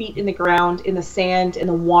our feet in the ground, in the sand, in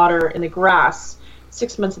the water, in the grass,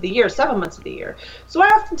 6 months of the year, 7 months of the year. So I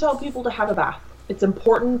often tell people to have a bath. It's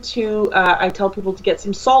important to, I tell people to get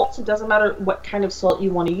some salt. It doesn't matter what kind of salt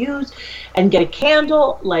you want to use, and get a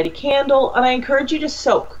candle, light a candle, and I encourage you to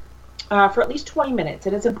soak for at least 20 minutes.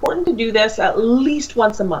 And it's important to do this at least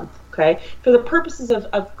once a month. okay, for the purposes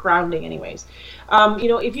of grounding anyways.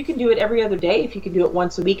 If you can do it every other day, if you can do it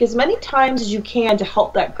once a week, as many times as you can to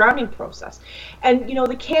help that grounding process. And,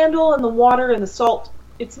 the candle and the water and the salt,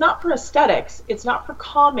 it's not for aesthetics, it's not for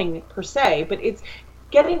calming per se, but it's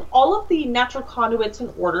getting all of the natural conduits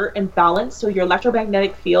in order and balance, so your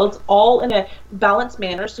electromagnetic fields all in a balanced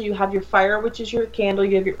manner. So you have your fire, which is your candle,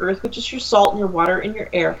 you have your earth, which is your salt, and your water and your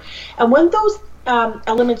air. And when those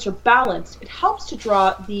elements are balanced, it helps to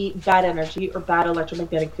draw the bad energy or bad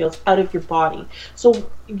electromagnetic fields out of your body.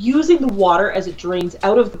 So using the water as it drains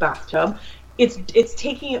out of the bathtub, it's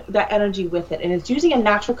taking that energy with it, and it's using a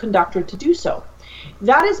natural conductor to do so.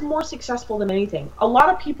 That is more successful than anything. A lot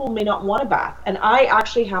of people may not want a bath, and I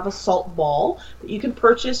actually have a salt ball that you can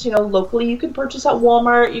purchase, locally. You can purchase at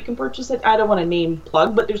Walmart. You can purchase it, I don't want to name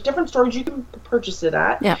plug, but there's different stores you can purchase it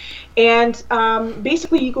at. Yeah. And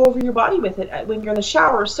basically you go over your body with it when you're in the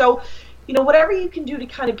shower. So, whatever you can do to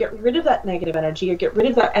kind of get rid of that negative energy or get rid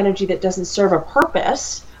of that energy that doesn't serve a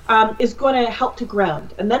purpose is going to help to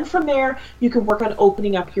ground. And then from there, you can work on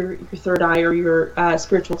opening up your third eye or your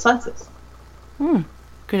spiritual senses.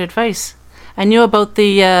 Good advice. I knew about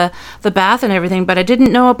the bath and everything, but I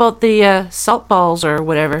didn't know about the salt balls or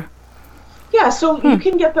whatever. Yeah, so you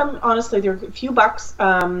can get them, honestly, they're a few bucks.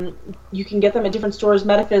 You can get them at different stores,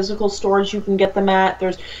 metaphysical stores you can get them at.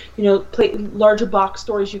 There's, larger box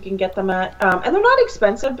stores you can get them at. And they're not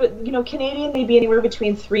expensive, but, Canadian, they'd be anywhere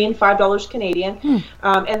between $3 and $5 Canadian.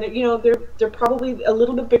 And, they're probably a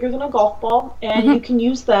little bit bigger than a golf ball. And you can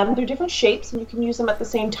use them. They're different shapes, and you can use them at the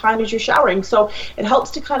same time as you're showering. So it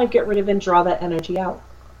helps to kind of get rid of and draw that energy out.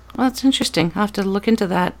 Well, that's interesting. I'll have to look into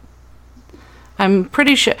that. I'm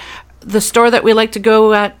pretty sure the store that we like to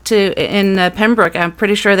go in Pembroke, I'm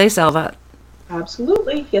pretty sure they sell that.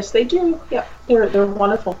 Absolutely, yes, they do. Yeah, they're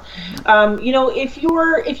wonderful. If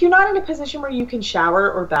you're not in a position where you can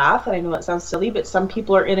shower or bath, and I know that sounds silly, but some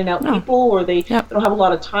people are in and out people, or they don't have a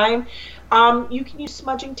lot of time. You can use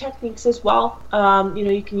smudging techniques as well.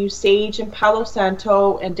 You can use sage and Palo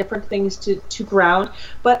Santo and different things to ground.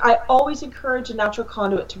 But I always encourage a natural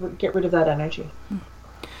conduit to get rid of that energy.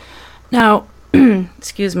 Now,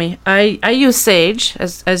 excuse me, I use sage,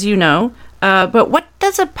 as you know, but what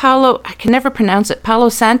does I can never pronounce it, Palo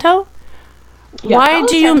Santo? Yeah, why Palo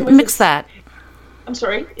do you Santo mix that? I'm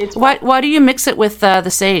sorry? Why do you mix it with the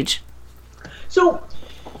sage? So,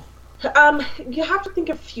 you have to think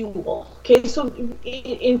of fuel. Okay, so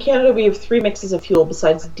in Canada we have 3 mixes of fuel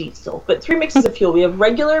besides diesel, but 3 mixes of fuel. We have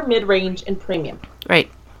regular, mid-range, and premium. Right.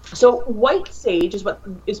 So white sage is what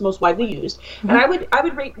is most widely used, and I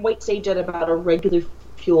would rate white sage at about a regular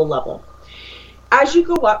fuel level. As you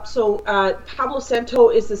go up, so Palo Santo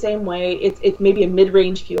is the same way. It's maybe a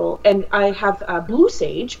mid-range fuel, and I have blue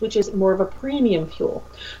sage, which is more of a premium fuel.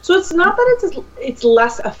 So it's not that it's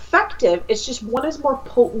less effective. It's just one is more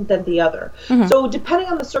potent than the other. So depending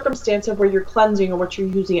on the circumstance of where you're cleansing or what you're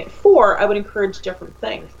using it for, I would encourage different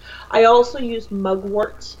things. I also use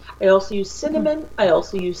mugwort. I also use cinnamon. I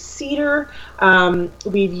also use cedar.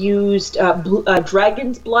 We've used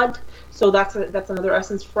dragon's blood. So that's another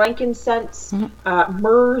essence. Frankincense,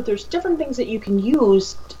 myrrh. There's different things that you can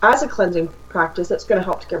use as a cleansing practice that's going to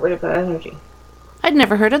help to get rid of that energy. I'd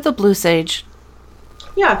never heard of the blue sage.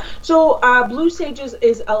 Yeah. So blue sage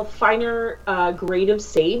is a finer grade of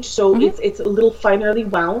sage. So it's a little finerly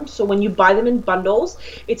wound. So when you buy them in bundles,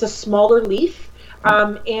 it's a smaller leaf.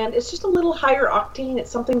 And it's just a little higher octane.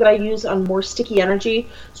 It's something that I use on more sticky energy.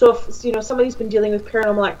 So if somebody's been dealing with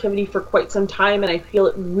paranormal activity for quite some time, and I feel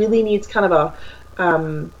it really needs kind of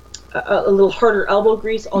a little harder elbow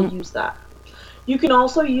grease, I'll use that. You can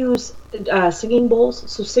also use singing bowls.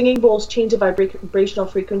 So singing bowls change the vibrational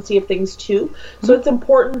frequency of things too. So it's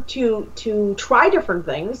important to try different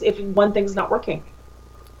things if one thing's not working.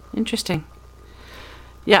 Interesting.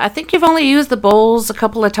 Yeah, I think you've only used the bowls a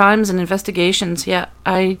couple of times in investigations. Yeah,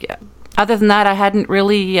 other than that, I hadn't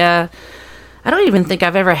really. I don't even think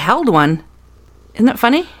I've ever held one. Isn't that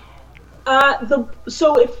funny?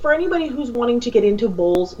 So if for anybody who's wanting to get into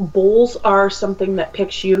bowls are something that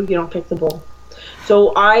picks you. You don't pick the bowl.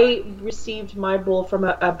 So I received my bowl from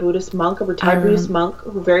a Buddhist monk, a retired Buddhist monk,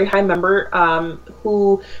 a very high member,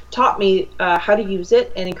 who taught me how to use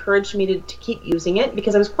it and encouraged me to keep using it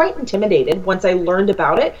because I was quite intimidated once I learned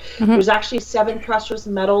about it. There's actually 7 precious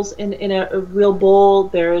metals in a real bowl.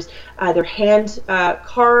 They're hand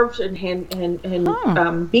carved and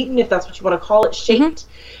hand beaten, if that's what you want to call it, shaped.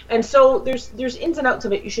 And so there's ins and outs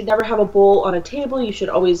of it. You should never have a bowl on a table. You should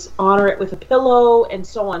always honor it with a pillow and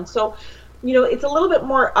so on. So it's a little bit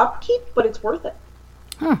more upkeep, but it's worth it.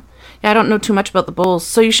 Yeah, I don't know too much about the bowls.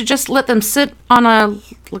 So you should just let them sit on a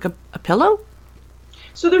pillow?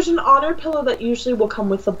 So there's an honor pillow that usually will come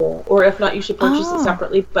with the bowl, or if not, you should purchase it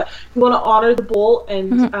separately. But you want to honor the bowl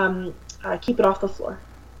and keep it off the floor.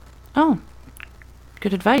 Oh,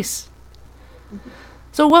 good advice.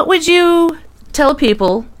 So what would you tell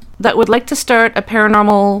people that would like to start a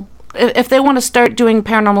paranormal, if they want to start doing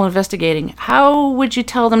paranormal investigating, how would you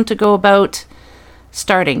tell them to go about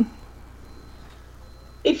starting?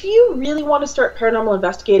 If you really want to start paranormal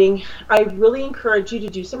investigating, I really encourage you to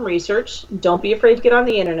do some research. Don't be afraid to get on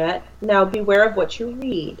the internet. Now, beware of what you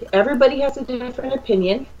read. Everybody has a different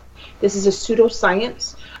opinion. This is a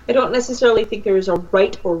pseudoscience. I don't necessarily think there is a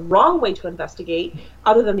right or wrong way to investigate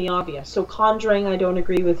other than the obvious. So conjuring, I don't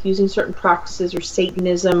agree with. Using certain practices or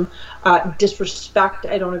Satanism, disrespect,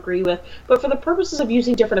 I don't agree with. But for the purposes of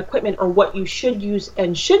using different equipment or what you should use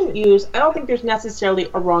and shouldn't use, I don't think there's necessarily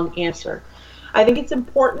a wrong answer. I think it's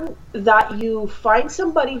important that you find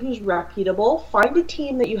somebody who's reputable, find a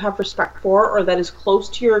team that you have respect for or that is close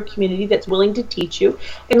to your community that's willing to teach you,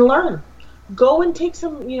 and learn. Go and take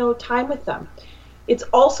some, time with them. It's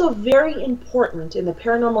also very important in the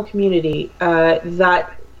paranormal community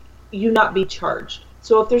that you not be charged.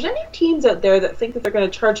 So if there's any teams out there that think that they're going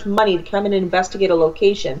to charge money to come in and investigate a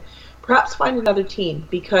location, perhaps find another team,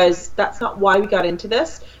 because that's not why we got into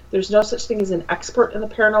this. There's no such thing as an expert in the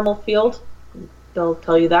paranormal field. They'll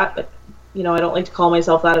tell you that, but I don't like to call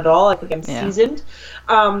myself that at all. I think I'm seasoned.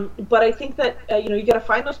 But I think that you got to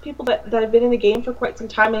find those people that have been in the game for quite some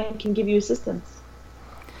time and can give you assistance.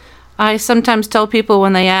 I sometimes tell people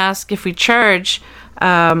when they ask if we charge,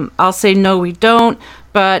 I'll say no, we don't,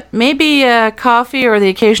 but maybe a coffee or the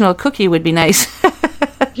occasional cookie would be nice.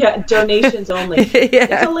 Yeah, donations only.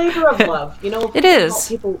 It's a labor of love, It is.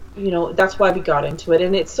 People, that's why we got into it,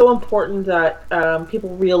 and it's so important that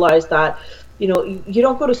people realize that. You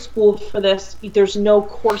don't go to school for this. There's no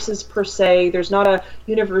courses per se. There's not a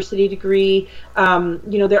university degree.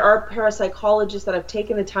 There are parapsychologists that have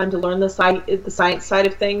taken the time to learn the science side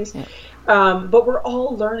of things. Yeah. But we're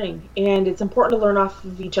all learning, and it's important to learn off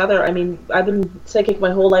of each other. I mean, I've been psychic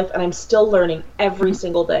my whole life, and I'm still learning every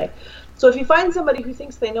single day. So if you find somebody who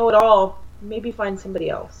thinks they know it all, maybe find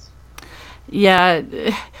somebody else. Yeah,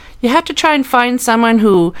 you have to try and find someone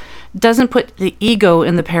who doesn't put the ego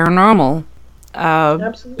in the paranormal.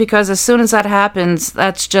 Because as soon as that happens,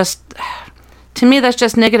 that's just, to me, that's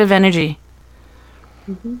just negative energy.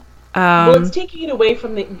 Mm-hmm. Well, it's taking it away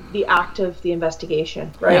from the act of the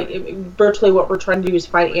investigation, right? Yeah. Virtually what we're trying to do is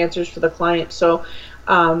find answers for the client. So,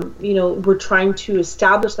 we're trying to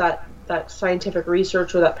establish that scientific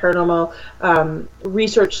research or that paranormal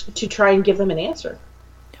research to try and give them an answer.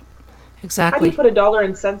 Yep. Exactly. How do you put a dollar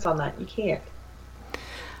and cents on that? You can't.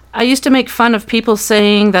 I used to make fun of people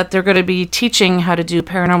saying that they're going to be teaching how to do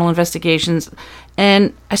paranormal investigations,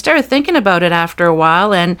 and I started thinking about it after a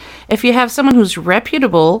while, and if you have someone who's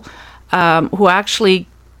reputable, who actually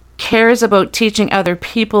cares about teaching other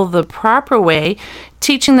people the proper way,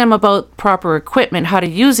 teaching them about proper equipment, how to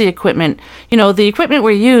use the equipment, the equipment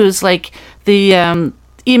we use, like the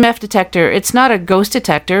EMF detector, it's not a ghost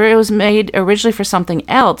detector. It was made originally for something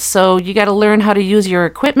else, so you got to learn how to use your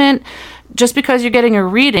equipment. Just because you're getting a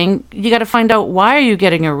reading, you got to find out why are you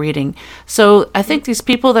getting a reading. So I think these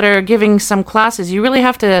people that are giving some classes, you really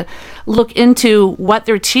have to look into what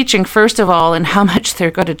they're teaching first of all and how much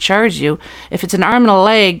they're going to charge you. If it's an arm and a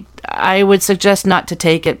leg, I would suggest not to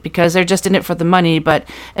take it because they're just in it for the money. But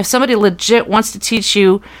if somebody legit wants to teach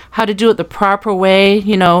you how to do it the proper way,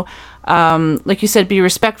 like you said, be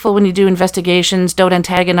respectful when you do investigations, don't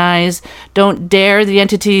antagonize, don't dare the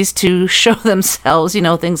entities to show themselves,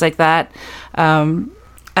 things like that.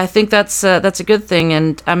 I think that's a good thing,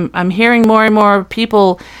 and I'm hearing more and more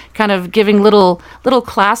people kind of giving little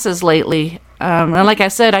classes lately. And like I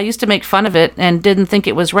said, I used to make fun of it and didn't think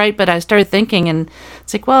it was right, but I started thinking, and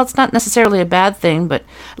it's like, well, it's not necessarily a bad thing, but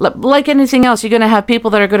like anything else, you're going to have people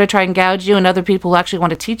that are going to try and gouge you and other people who actually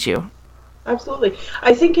want to teach you. Absolutely.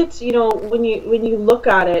 I think it's, when you look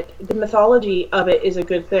at it, the mythology of it is a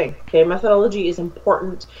good thing. Okay, methodology is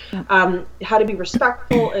important. How to be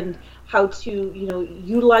respectful and how to,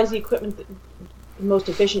 utilize the equipment the most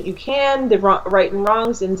efficient you can, the right and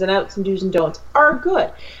wrongs, ins and outs, and do's and don'ts are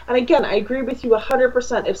good. And again, I agree with you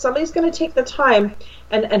 100%. If somebody's going to take the time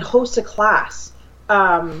and host a class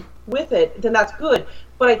with it, then that's good.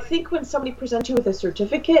 But I think when somebody presents you with a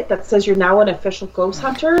certificate that says you're now an official ghost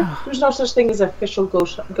hunter, there's no such thing as official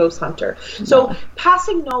ghost hunter. So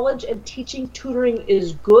passing knowledge and teaching, tutoring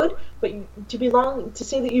is good, but to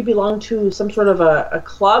say that you belong to some sort of a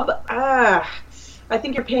club, I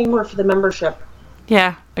think you're paying more for the membership.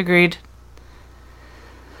 Yeah, agreed.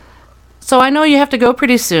 So I know you have to go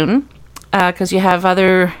pretty soon because you have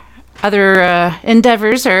other other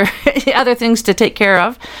endeavors or other things to take care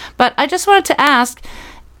of. But I just wanted to ask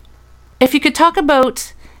if you could talk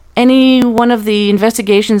about any one of the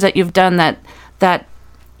investigations that you've done that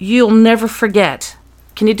you'll never forget.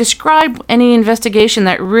 Can you describe any investigation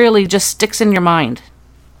that really just sticks in your mind?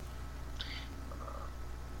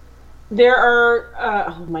 There are,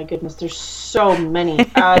 oh my goodness, there's so many.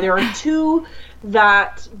 There are two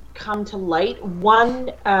that come to light.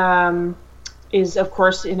 One is, of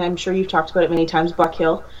course, and I'm sure you've talked about it many times, Buck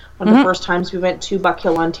Hill. One of the first times we went to Buck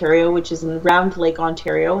Hill, Ontario, which is in Round Lake,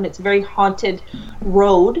 Ontario, and it's a very haunted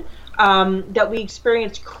road that we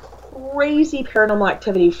experienced crazy paranormal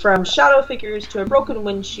activity, from shadow figures to a broken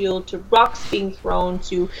windshield to rocks being thrown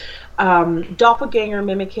to doppelganger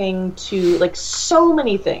mimicking to like so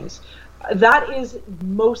many things. That is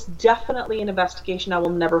most definitely an investigation I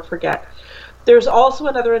will never forget. There's also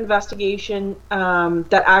another investigation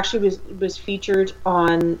that actually was featured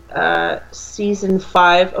on season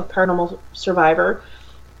 5 of Paranormal Survivor,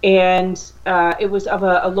 and it was of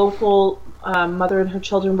a local mother and her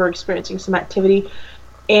children were experiencing some activity,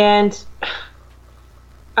 and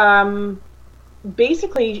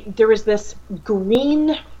basically there was this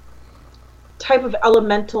green type of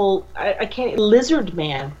elemental, lizard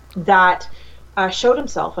man that showed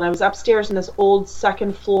himself, and I was upstairs in this old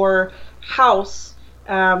second floor house,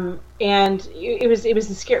 and it was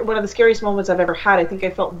one of the scariest moments I've ever had. I think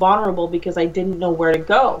I felt vulnerable because I didn't know where to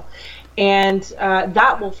go, and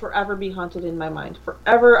that will forever be haunted in my mind.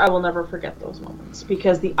 Forever, I will never forget those moments,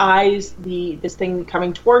 because the eyes, this thing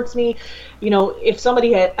coming towards me, if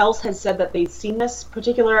somebody else had said that they'd seen this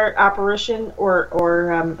particular apparition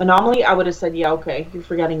or anomaly, I would have said, yeah, okay, you're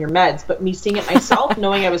forgetting your meds. But me seeing it myself,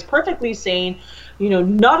 knowing I was perfectly sane,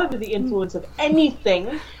 not under the influence of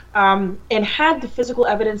anything, and had the physical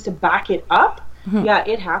evidence to back it up, yeah,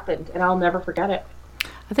 it happened, and I'll never forget it.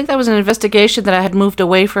 I think that was an investigation that I had moved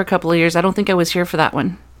away for a couple of years. I don't think I was here for that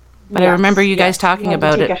one. But yes, I remember you guys talking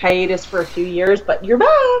about it. You had to take a hiatus for a few years, but you're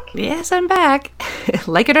back. Yes, I'm back.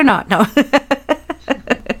 Like it or not, no.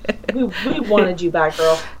 we wanted you back,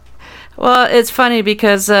 girl. Well, it's funny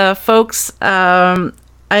because, folks, I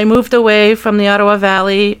moved away from the Ottawa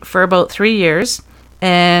Valley for about 3 years,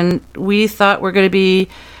 and we thought we're going to be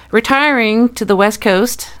retiring to the West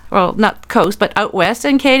Coast. Well, not coast, but out west.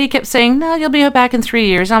 And Katie kept saying, no, you'll be back in 3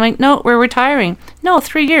 years. I'm like, no, we're retiring. No,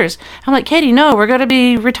 3 years. I'm like, Katie, no, we're going to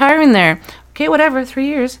be retiring there. Okay, whatever, 3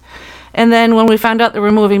 years. And then when we found out that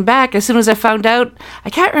we're moving back, as soon as I found out, I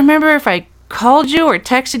can't remember if I called you or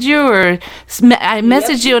texted you or I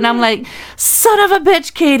messaged you, and I'm like, son of a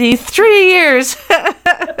bitch, Katie, 3 years.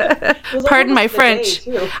 Pardon my French.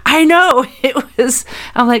 I know.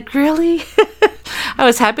 I'm like, really? I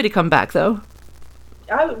was happy to come back, though.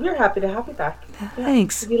 We're happy to have you back.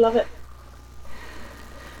 Thanks. We love it.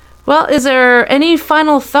 Well, is there any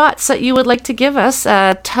final thoughts that you would like to give us?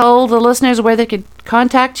 Tell the listeners where they could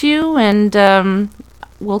contact you, and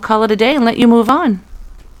we'll call it a day and let you move on.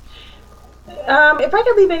 If I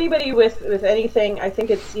could leave anybody with anything, I think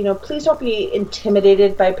it's, please don't be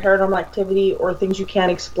intimidated by paranormal activity or things you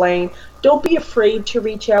can't explain. Don't be afraid to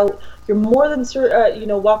reach out. You're more than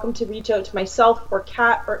welcome to reach out to myself or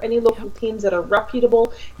Kat or any local teams that are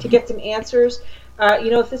reputable to get some answers.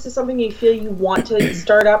 If this is something you feel you want to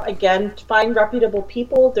start up, again, find reputable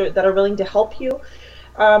people that are willing to help you.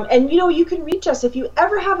 And you can reach us if you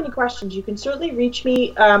ever have any questions. You can certainly reach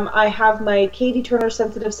me. I have my Katie Turner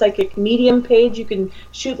Sensitive Psychic Medium page. You can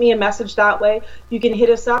shoot me a message that way. You can hit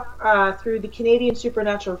us up through the Canadian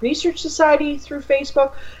Supernatural Research Society through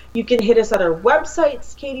Facebook. You can hit us at our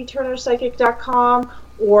websites, katieturnerpsychic.com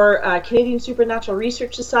or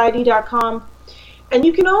CanadianSupernaturalResearchSociety.com. And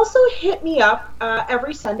you can also hit me up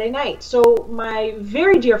every Sunday night. So my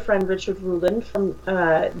very dear friend Richard Ruland from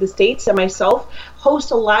the States and myself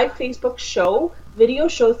host a live Facebook video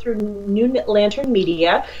show through New Lantern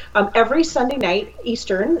Media every Sunday night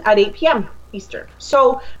Eastern at 8 p.m. Eastern.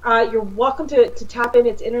 So you're welcome to tap in.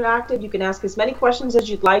 It's interactive. You can ask as many questions as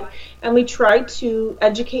you'd like. And we try to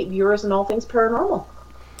educate viewers on all things paranormal.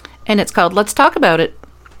 And it's called Let's Talk About It.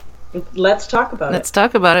 Let's talk about it. Let's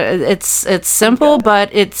talk about it. It's simple, but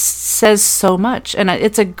it says so much, and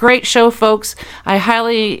it's a great show, folks. I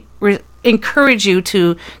highly encourage you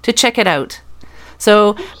to check it out.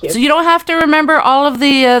 So you don't have to remember all of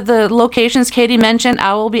the locations Katie mentioned.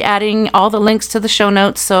 I will be adding all the links to the show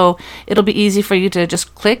notes, so it'll be easy for you to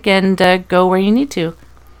just click and go where you need to.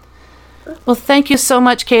 Well, thank you so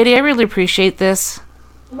much, Katie. I really appreciate this.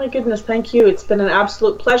 Oh my goodness, thank you. It's been an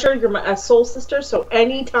absolute pleasure. You're my soul sister, so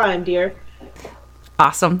anytime, dear.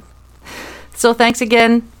 Awesome. So thanks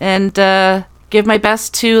again, and give my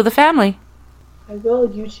best to the family. I will.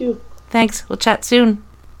 You too. Thanks. We'll chat soon.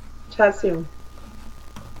 Chat soon.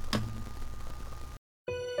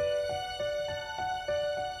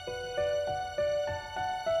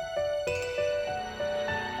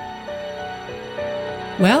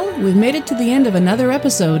 Well, we've made it to the end of another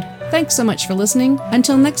episode. Thanks so much for listening.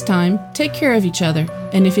 Until next time, take care of each other.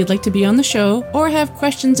 And if you'd like to be on the show or have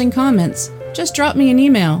questions and comments, just drop me an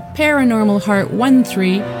email,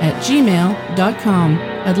 paranormalheart13@gmail.com.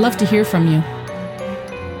 I'd love to hear from you.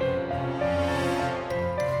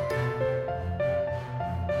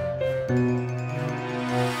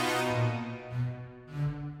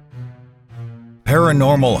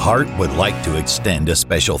 Paranormal Heart would like to extend a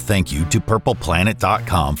special thank you to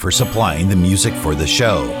PurplePlanet.com for supplying the music for the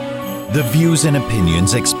show. The views and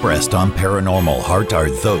opinions expressed on Paranormal Heart are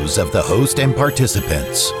those of the host and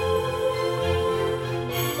participants.